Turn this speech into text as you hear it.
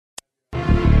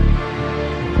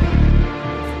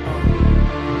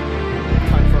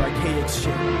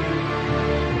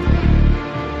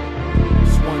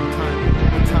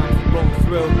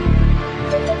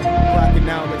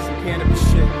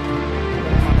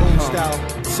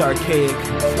freestyle. It's archaic.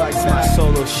 It's my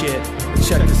solo shit.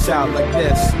 Check this out like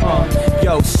this.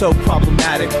 Yo, so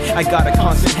problematic. I got a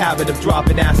constant habit of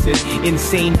dropping acid.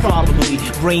 Insane, probably.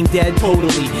 Brain dead,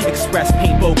 totally. Express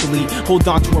pain vocally. Hold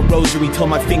on to a rosary till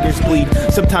my fingers bleed.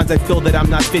 Sometimes I feel that I'm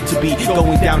not fit to be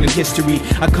going down in history.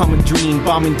 I come and dream,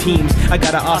 bombing teams. I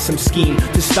got an awesome scheme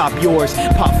to stop yours.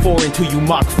 Pop 4 until you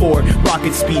Mach 4.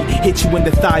 Rocket speed, hit you in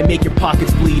the thigh, make your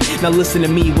pockets bleed. Now listen to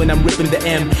me when I'm ripping the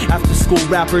M. After school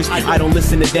rappers, I don't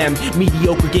listen to them.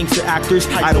 Mediocre gangster actors,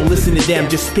 I don't listen to them.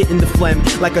 Just spitting the phlegm.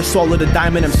 Like I swallowed a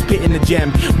diamond, I'm spitting a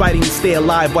gem. Writing to stay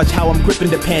alive, watch how I'm gripping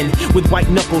the pen. With white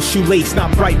knuckles, shoelace,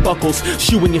 not bright buckles.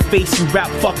 Shoe in your face, you rap,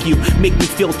 fuck you. Make me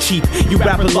feel cheap. You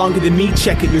rapping longer than me,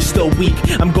 check it, you're still weak.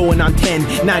 I'm going on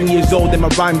 10, 9 years old and my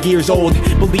rhyme gear's old.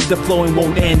 Believe the flowing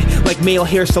won't end. Like male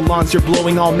hair salons, you're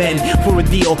blowing all men for a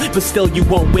deal, but still you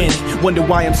won't win. Wonder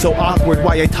why I'm so awkward,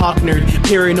 why I talk nerd.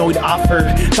 Paranoid off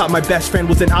her. Thought my best friend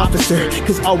was an officer,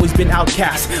 cause always been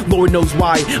outcast. Lord knows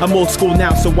why. I'm old school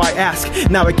now, so why ask?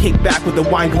 Now I kick back with a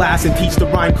wine glass and teach the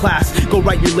rhyme class. Go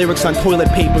write your lyrics on toilet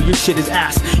paper, your shit is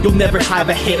ass. You'll never have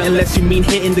a hit unless you mean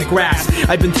hit in the grass.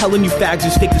 I've been telling you fags,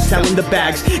 you stick to selling the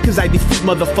bags. Cause I defeat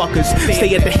motherfuckers,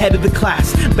 stay at the head of the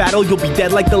class. Battle, you'll be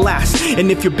dead like the last.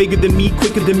 And if you're bigger than me,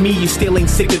 quicker than me, you still ain't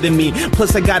sicker than me.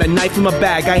 Plus I got a knife in my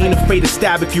bag, I ain't afraid to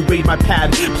stab if you raid my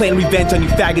pad. Plan revenge on you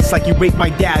faggots like you raped my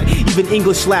dad. Even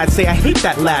English lads say I hate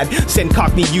that lad. Send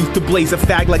Cockney youth to blaze a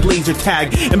fag like laser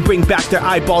tag and bring back their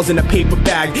eyeballs in a paper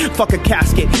bag. Fuck a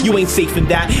casket, you ain't safe in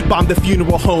that. Bomb the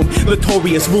funeral home,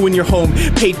 notorious, ruin your home.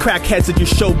 Paid crackheads at your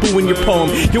show, booing your poem.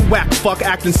 You're whack fuck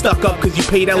acting stuck up cause you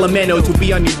paid Elemento to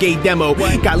be on your gay demo.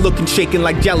 Got looking shaking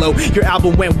like jello. Your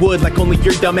album went wood like only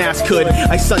your dumb ass could.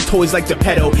 I sun toys like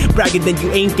Geppetto, bragging then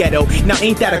you ain't ghetto. Now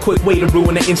ain't that a quick way to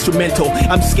ruin an instrumental?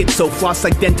 I'm schizo, floss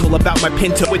like dental about my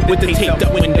Pinto with the taped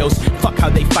up windows. Fuck how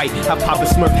they fight, I'll pop a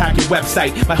smurf, hack your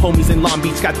website. My homies in Long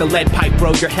Beach got the lead pipe,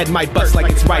 bro. Your head might bust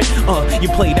like it's right. You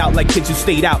played out like kids who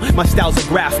stayed out. My style's a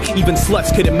graph, even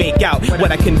sluts couldn't make out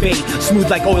what I convey. Smooth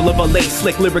like oil of Olay,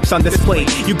 slick lyrics on display.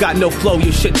 You got no flow,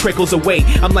 your shit trickles away.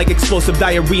 I'm like explosive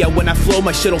diarrhea, when I flow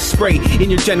my shit'll spray in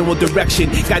your general direction.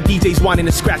 Got DJs wanting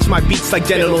to scratch my beats like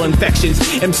genital infections.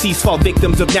 MCs fall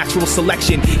victims of natural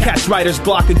selection. Catch writers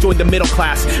block and join the middle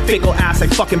class. Fickle ass, I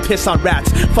fucking piss on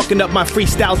rats. Fucking up my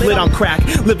freestyles, lit on crack.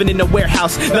 Living in a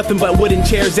warehouse, nothing but wooden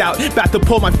chairs out. About to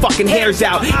pull my fucking hairs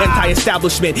out.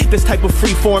 Anti-establishment, this type of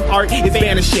freeform art is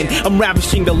vanishing. I'm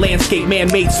ravishing the landscape,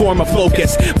 man-made swarm of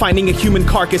locusts. Finding a human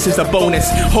carcass is a bonus.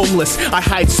 Homeless, I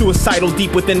hide suicidal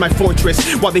deep within my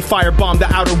fortress. While they firebomb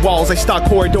the outer walls, I stalk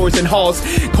corridors and halls.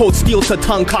 Cold steel to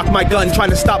tongue, cock my gun. Trying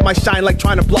to stop my shine like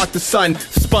trying to block the sun.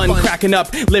 Spun, cracking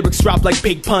up, lyrics drop like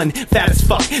big pun. Fat as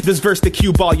fuck, this verse the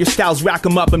cue ball. Your styles rack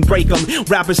them up and break them.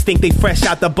 Rappers think they fresh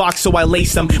out the box, so I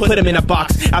lace them. Put them in a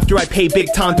box after I pay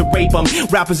big time to rape them.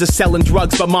 Rappers are selling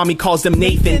drugs, but mommy calls them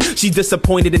Nathan. She's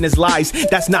disappointed in his lies,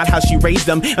 that's not how she raised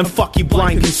them. And fuck you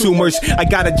blind consumers. I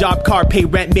got a job, car, pay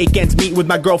rent, make ends meet with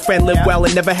my girlfriend, live well,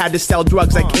 and never had to sell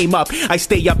drugs. I came up, I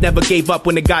stay up, never gave up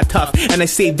when it got tough. And I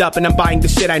saved up and I'm buying the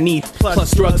shit I need.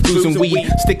 Plus drugs, booze, and weed.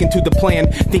 Sticking to the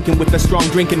plan, thinking with a strong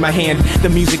drink in my hand. The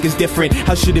music is different,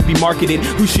 how should it be marketed?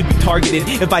 Who should be targeted?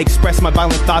 If I express my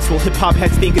violent thoughts, will hip-hop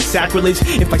heads think it's sacrilege?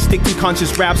 If I stick to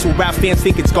conscious raps, will rap fans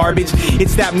think it's garbage?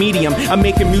 It's that medium, I'm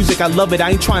making music, I love it,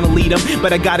 I ain't trying to lead them,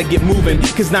 but I gotta get moving,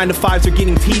 cause 9 to 5s are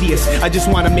getting tedious. I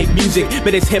just wanna make music,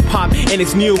 but it's hip-hop and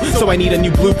it's new, so I need a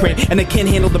new blueprint, and I can't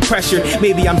handle the pressure.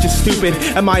 Maybe I'm just stupid,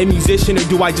 am I a musician or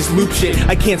do I just loop shit?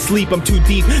 I can't sleep, I'm too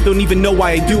deep, don't even know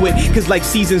why I do it, cause like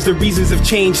seasons, the reasons have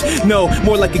changed. No,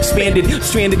 more like expanded,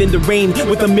 stranded in the rain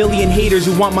with a million haters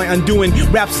who want my undoing.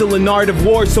 Rap's still an art of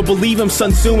war, so believe I'm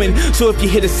Sun Tzuing. So if you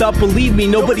hit us up, believe me,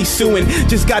 nobody's suing.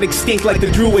 Just got extinct like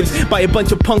the Druids by a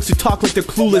bunch of punks who talk like they're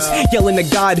clueless, yelling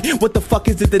at God, what the fuck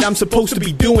is it that I'm supposed to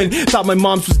be doing? Thought my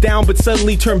mom's was down, but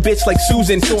suddenly turned bitch like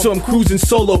Susan. So I'm cruising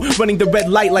solo, running the red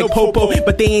light like Popo,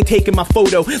 but they ain't taking my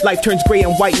photo. Life turns gray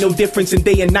and white, no difference in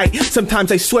day and night.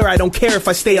 Sometimes I swear I don't care if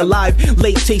I stay alive.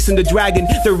 Late chasing the dragon,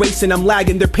 they're racing, I'm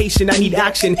lagging. They're patient, I need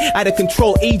action. Out of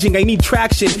control, aging, I need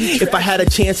traction. If I had a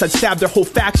chance, I'd stab their whole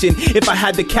faction. If I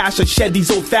had the cash, I'd shed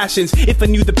these old fashions. If I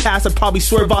knew the past, I'd probably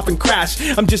swerve off and crash.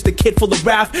 I'm just a kid full of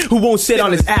wrath who won't sit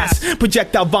on his ass.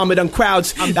 Projectile vomit on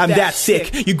crowds, I'm that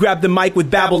sick. You grab the mic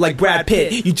with babble like Brad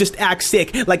Pitt. You just act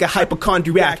sick like a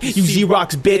hypochondriac. You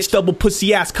Xerox bitch, double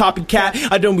pussy ass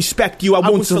copycat. I don't respect you, I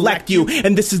won't select you.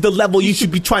 And this is the level you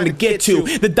should be trying to get to.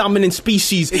 The dominant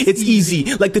species, it's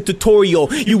easy like the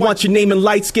tutorial. You want your name in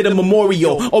lights, get a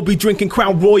memorial. I'll be drinking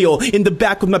Crown Royal in the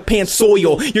back with my pants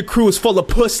soil. Your crew is full of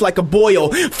puss like a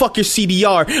boil. Fuck your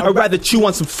CDR, I'd rather chew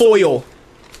on some foil.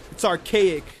 It's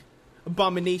archaic.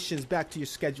 abominations back to your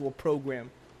scheduled program.